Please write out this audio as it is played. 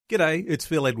G'day, it's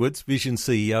Phil Edwards, Vision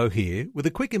CEO here, with a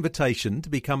quick invitation to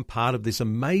become part of this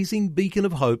amazing beacon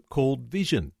of hope called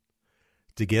Vision.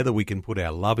 Together we can put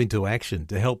our love into action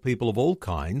to help people of all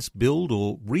kinds build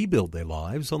or rebuild their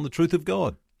lives on the truth of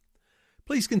God.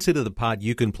 Please consider the part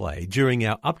you can play during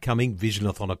our upcoming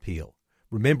Visionathon appeal,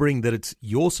 remembering that it's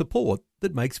your support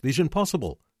that makes Vision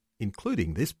possible,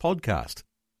 including this podcast.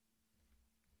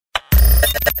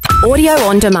 Audio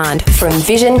on demand from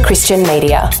Vision Christian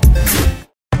Media.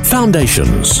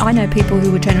 Foundations. I know people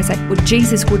who would turn and say, well,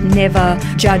 Jesus would never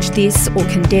judge this or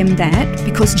condemn that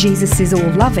because Jesus is all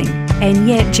loving. And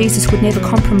yet Jesus would never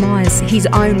compromise his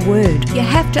own word. You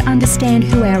have to understand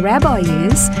who our Rabbi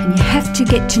is, and you have to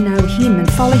get to know him and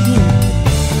follow him.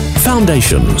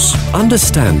 Foundations.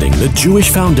 Understanding the Jewish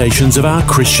foundations of our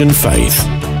Christian faith.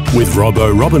 With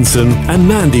Robbo Robinson and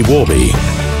Mandy Warby.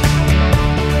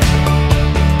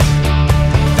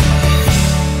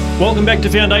 Welcome back to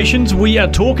Foundations. We are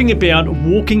talking about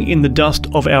walking in the dust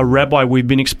of our Rabbi. We've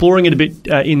been exploring it a bit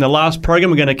in the last program.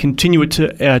 We're going to continue it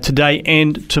today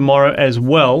and tomorrow as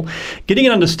well, getting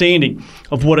an understanding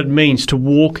of what it means to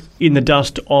walk in the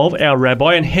dust of our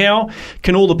Rabbi and how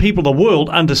can all the people of the world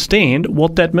understand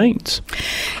what that means.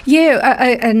 Yeah,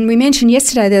 and we mentioned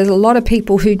yesterday there's a lot of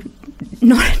people who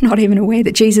not even aware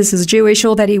that Jesus is Jewish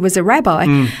or that he was a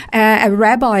rabbi. A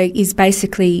rabbi is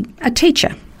basically a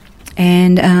teacher.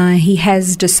 And he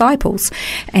has disciples,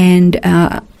 and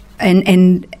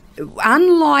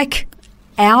unlike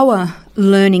our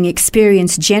learning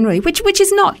experience generally, which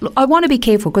is not, I want to be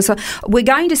careful because we're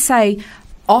going to say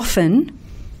often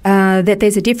that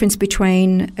there's a difference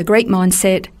between a Greek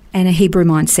mindset and a Hebrew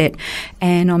mindset,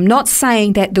 and I'm not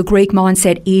saying that the Greek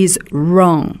mindset is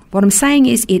wrong. What I'm saying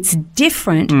is it's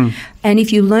different, and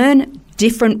if you learn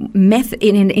different method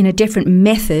in a different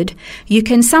method, you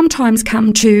can sometimes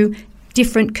come to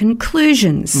different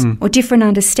conclusions or different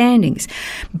understandings.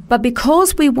 But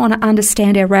because we want to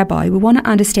understand our Rabbi, we want to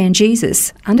understand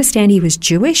Jesus, understand he was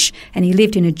Jewish and he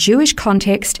lived in a Jewish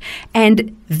context,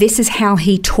 and this is how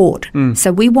he taught.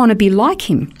 So we want to be like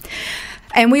him.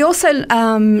 And we also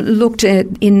looked at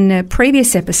in a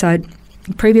previous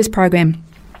program,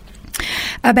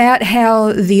 about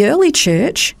how the early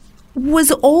church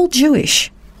was all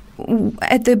Jewish.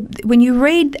 When you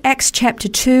read Acts chapter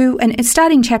 2, and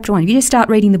starting chapter 1, you just start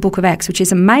reading the book of Acts, which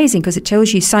is amazing because it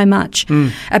tells you so much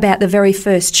about the very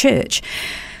first church.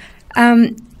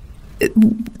 The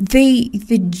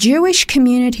Jewish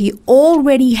community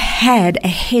already had a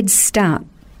head start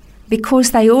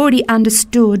because they already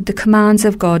understood the commands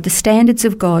of God, the standards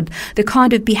of God, the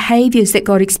kind of behaviours that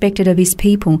God expected of his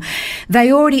people. They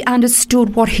already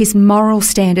understood what his moral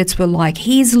standards were like,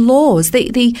 his laws.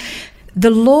 The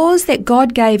laws that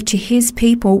God gave to his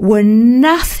people were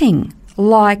nothing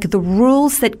like the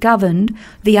rules that governed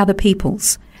the other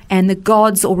peoples and the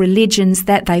gods or religions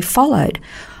that they followed.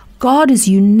 God is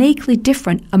uniquely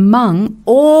different among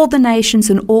all the nations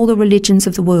and all the religions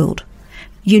of the world.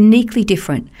 Uniquely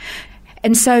different.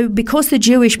 And so because the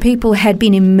Jewish people had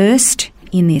been immersed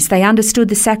in this, they understood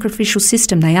the sacrificial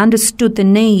system, they understood the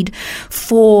need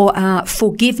for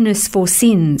forgiveness for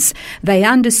sins, they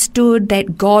understood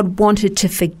that God wanted to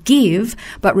forgive,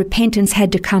 but repentance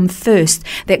had to come first,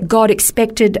 that God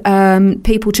expected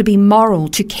people to be moral,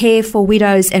 to care for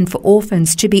widows and for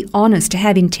orphans, to be honest, to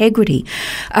have integrity,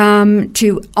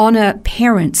 to honour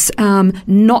parents,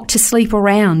 not to sleep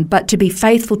around, but to be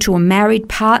faithful to a married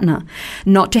partner,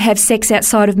 not to have sex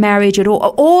outside of marriage at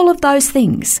all of those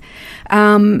things.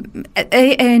 And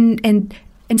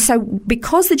so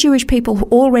because the Jewish people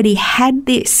already had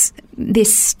this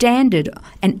standard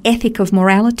and ethic of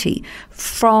morality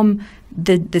from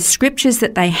the scriptures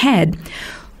that they had,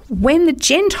 when the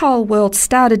Gentile world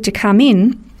started to come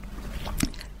in,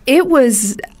 it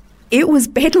was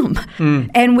bedlam.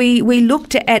 And we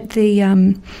looked at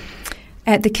the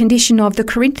condition of the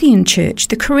Corinthian church.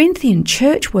 The Corinthian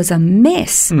church was a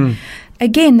mess.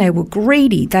 Again, they were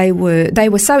greedy. They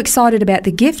were so excited about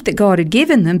the gift that God had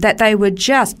given them that they were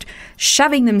just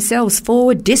shoving themselves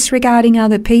forward, disregarding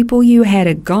other people. You had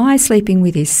a guy sleeping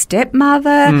with his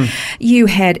stepmother.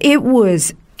 It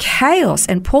was chaos.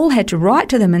 And Paul had to write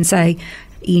to them and say,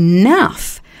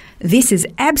 enough. This is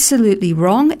absolutely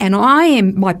wrong, and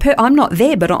I'm not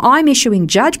there, but I'm issuing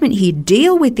judgment here.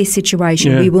 Deal with this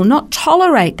situation. We will not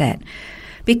tolerate that.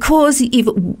 Because if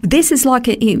this is like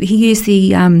he used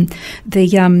the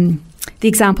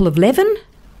example of leaven.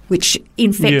 which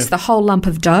infects the whole lump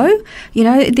of dough. You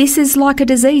know, this is like a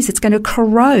disease. It's going to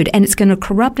corrode and it's going to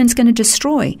corrupt and it's going to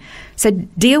destroy. So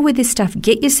deal with this stuff.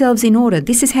 Get yourselves in order.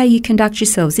 This is how you conduct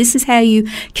yourselves. This is how you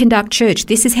conduct church.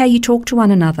 This is how you talk to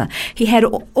one another. He had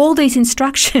all these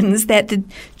instructions that the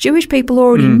Jewish people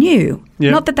already knew.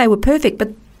 Yep. Not that they were perfect, but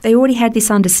they already had this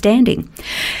understanding.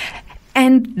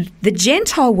 And the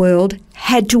Gentile world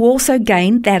had to also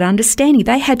gain that understanding.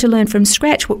 They had to learn from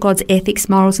scratch what God's ethics,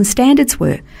 morals and standards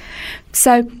were.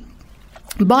 So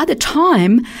by the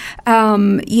time,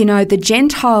 the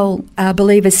Gentile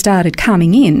believers started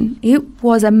coming in, it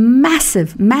was a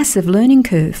massive, massive learning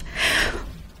curve.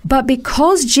 But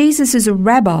because Jesus is a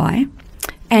rabbi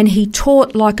and he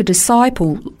taught like a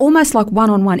disciple, almost like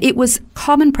one-on-one, it was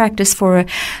common practice for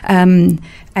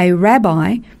a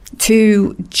rabbi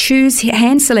to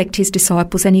hand-select his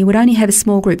disciples, and he would only have a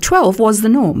small group. 12 was the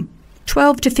norm.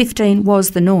 12 to 15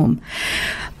 was the norm.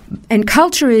 And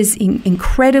culture is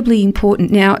incredibly important.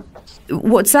 Now,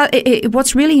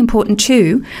 what's really important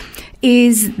too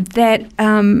is that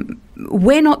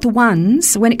we're not the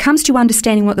ones, when it comes to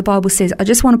understanding what the Bible says, I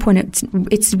just want to point out,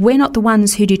 we're not the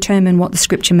ones who determine what the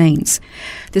Scripture means.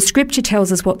 The Scripture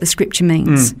tells us what the Scripture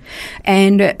means.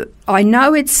 And I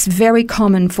know it's very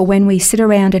common for when we sit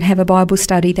around and have a Bible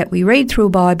study that we read through a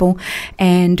Bible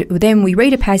and then we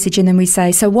read a passage and then we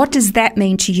say, so what does that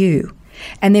mean to you?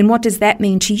 And then what does that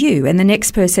mean to you and the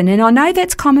next person? And I know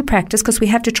that's common practice because we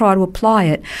have to try to apply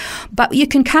it. But you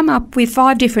can come up with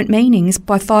 5 different meanings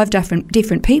by 5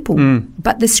 different people.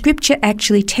 But the Scripture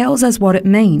actually tells us what it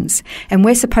means. And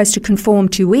we're supposed to conform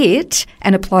to it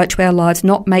and apply it to our lives,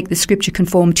 not make the Scripture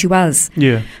conform to us.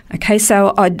 Yeah. Okay,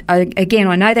 so I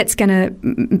know that's going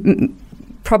to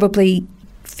probably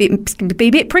be a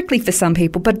bit prickly for some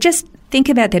people, but just think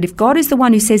about that. If God is the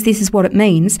one who says this is what it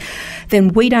means, then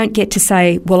we don't get to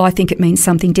say, well, I think it means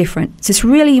something different. So it's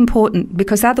really important,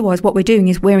 because otherwise what we're doing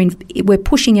is we're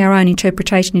pushing our own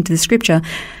interpretation into the Scripture,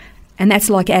 and that's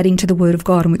like adding to the Word of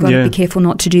God, and we've got to be careful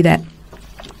not to do that.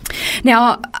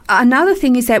 Now, another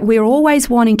thing is that we're always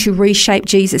wanting to reshape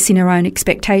Jesus in our own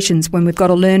expectations when we've got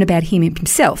to learn about him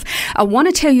himself. I want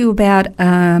to tell you about,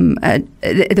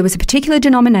 there was a particular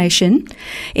denomination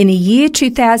in the year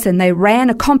 2000, they ran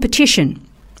a competition,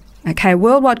 a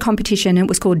worldwide competition, and it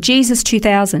was called Jesus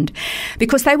 2000,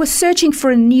 because they were searching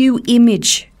for a new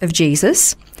image of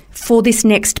Jesus for this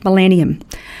next millennium.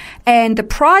 And the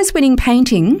prize-winning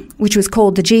painting, which was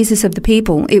called The Jesus of the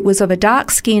People, it was of a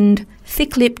dark-skinned,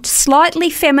 thick-lipped, slightly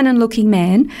feminine-looking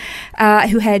man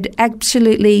who had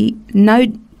absolutely no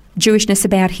Jewishness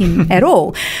about him at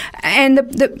all. And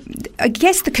I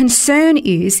guess the concern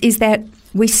is that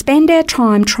we spend our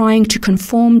time trying to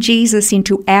conform Jesus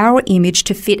into our image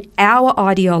to fit our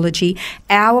ideology,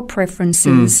 our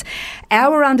preferences,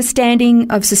 our understanding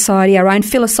of society, our own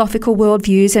philosophical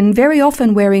worldviews, and very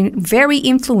often we're very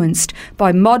influenced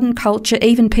by modern culture,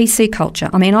 even PC culture.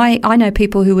 I mean, I know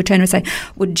people who would turn and say,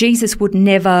 well, Jesus would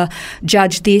never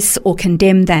judge this or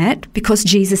condemn that because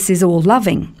Jesus is all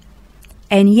loving.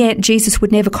 And yet Jesus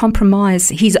would never compromise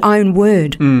his own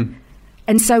word.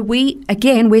 And so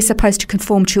we're supposed to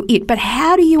conform to it. But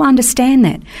how do you understand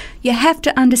that? You have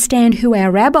to understand who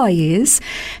our rabbi is,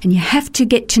 and you have to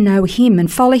get to know him and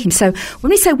follow him. So when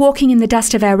we say walking in the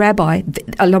dust of our rabbi,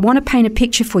 I want to paint a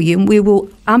picture for you, and we will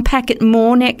unpack it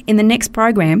more in the next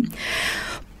program.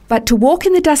 But to walk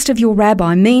in the dust of your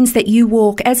rabbi means that you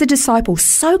walk as a disciple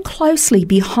so closely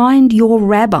behind your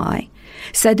rabbi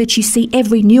so that you see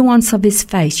every nuance of his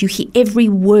face, you hear every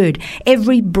word,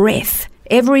 every breath,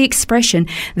 every expression,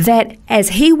 that as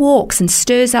he walks and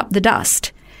stirs up the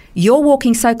dust, you're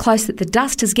walking so close that the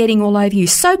dust is getting all over you.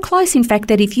 So close, in fact,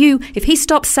 that if he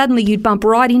stops suddenly, you'd bump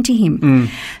right into him.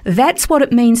 That's what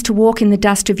it means to walk in the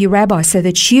dust of your rabbi, so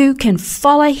that you can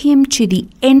follow him to the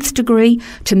nth degree,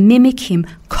 to mimic him,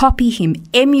 copy him,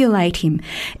 emulate him,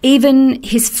 even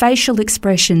his facial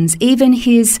expressions, even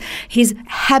his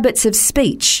habits of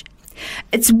speech.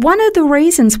 It's one of the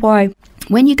reasons why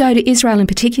when you go to Israel in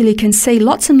particular, you can see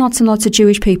lots and lots and lots of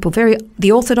Jewish people,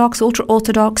 the Orthodox,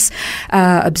 ultra-Orthodox,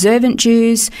 observant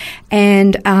Jews,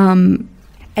 and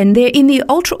they're in the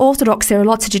ultra-Orthodox, there are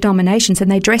lots of denominations,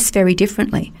 and they dress very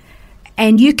differently.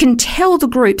 And you can tell the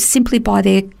groups simply by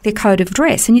their code of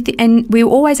dress. And we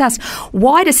always ask,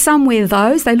 why do some wear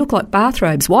those? They look like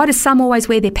bathrobes. Why do some always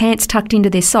wear their pants tucked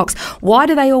into their socks? Why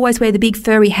do they always wear the big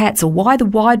furry hats? Or why the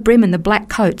wide brim and the black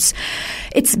coats?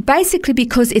 It's basically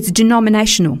because it's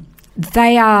denominational.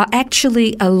 They are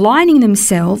actually aligning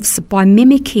themselves by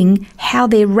mimicking how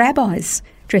their rabbis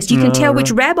dressed. You can tell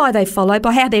which rabbi they follow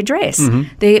by how they're dressed.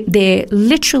 They've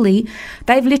literally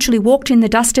walked in the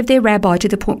dust of their rabbi to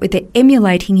the point where they're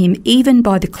emulating him even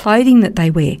by the clothing that they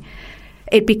wear.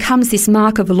 It becomes this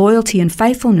mark of loyalty and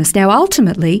faithfulness. Now,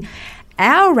 ultimately,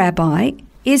 our rabbi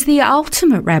is the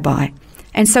ultimate rabbi.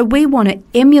 And so we want to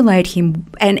emulate him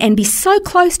and be so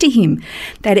close to him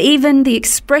that even the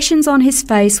expressions on his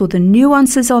face or the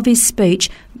nuances of his speech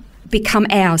become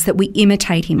ours, that we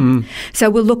imitate him. So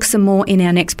we'll look some more in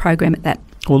our next program at that.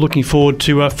 We're looking forward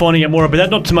to finding out more about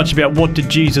that. Not so much about what did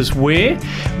Jesus wear,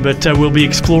 but we'll be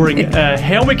exploring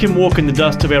how we can walk in the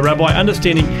dust of our rabbi,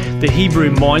 understanding the Hebrew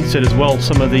mindset as well,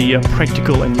 some of the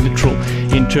practical and literal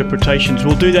interpretations.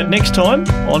 We'll do that next time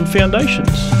on Foundations.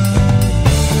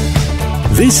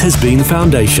 This has been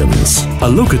Foundations, a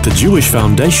look at the Jewish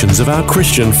foundations of our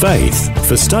Christian faith.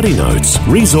 For study notes,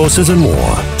 resources and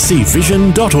more, see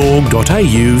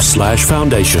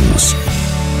vision.org.au/foundations.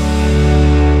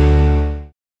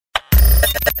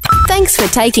 Thanks for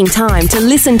taking time to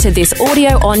listen to this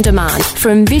audio on demand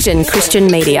from Vision Christian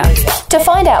Media. To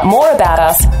find out more about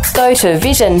us, go to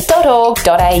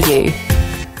vision.org.au.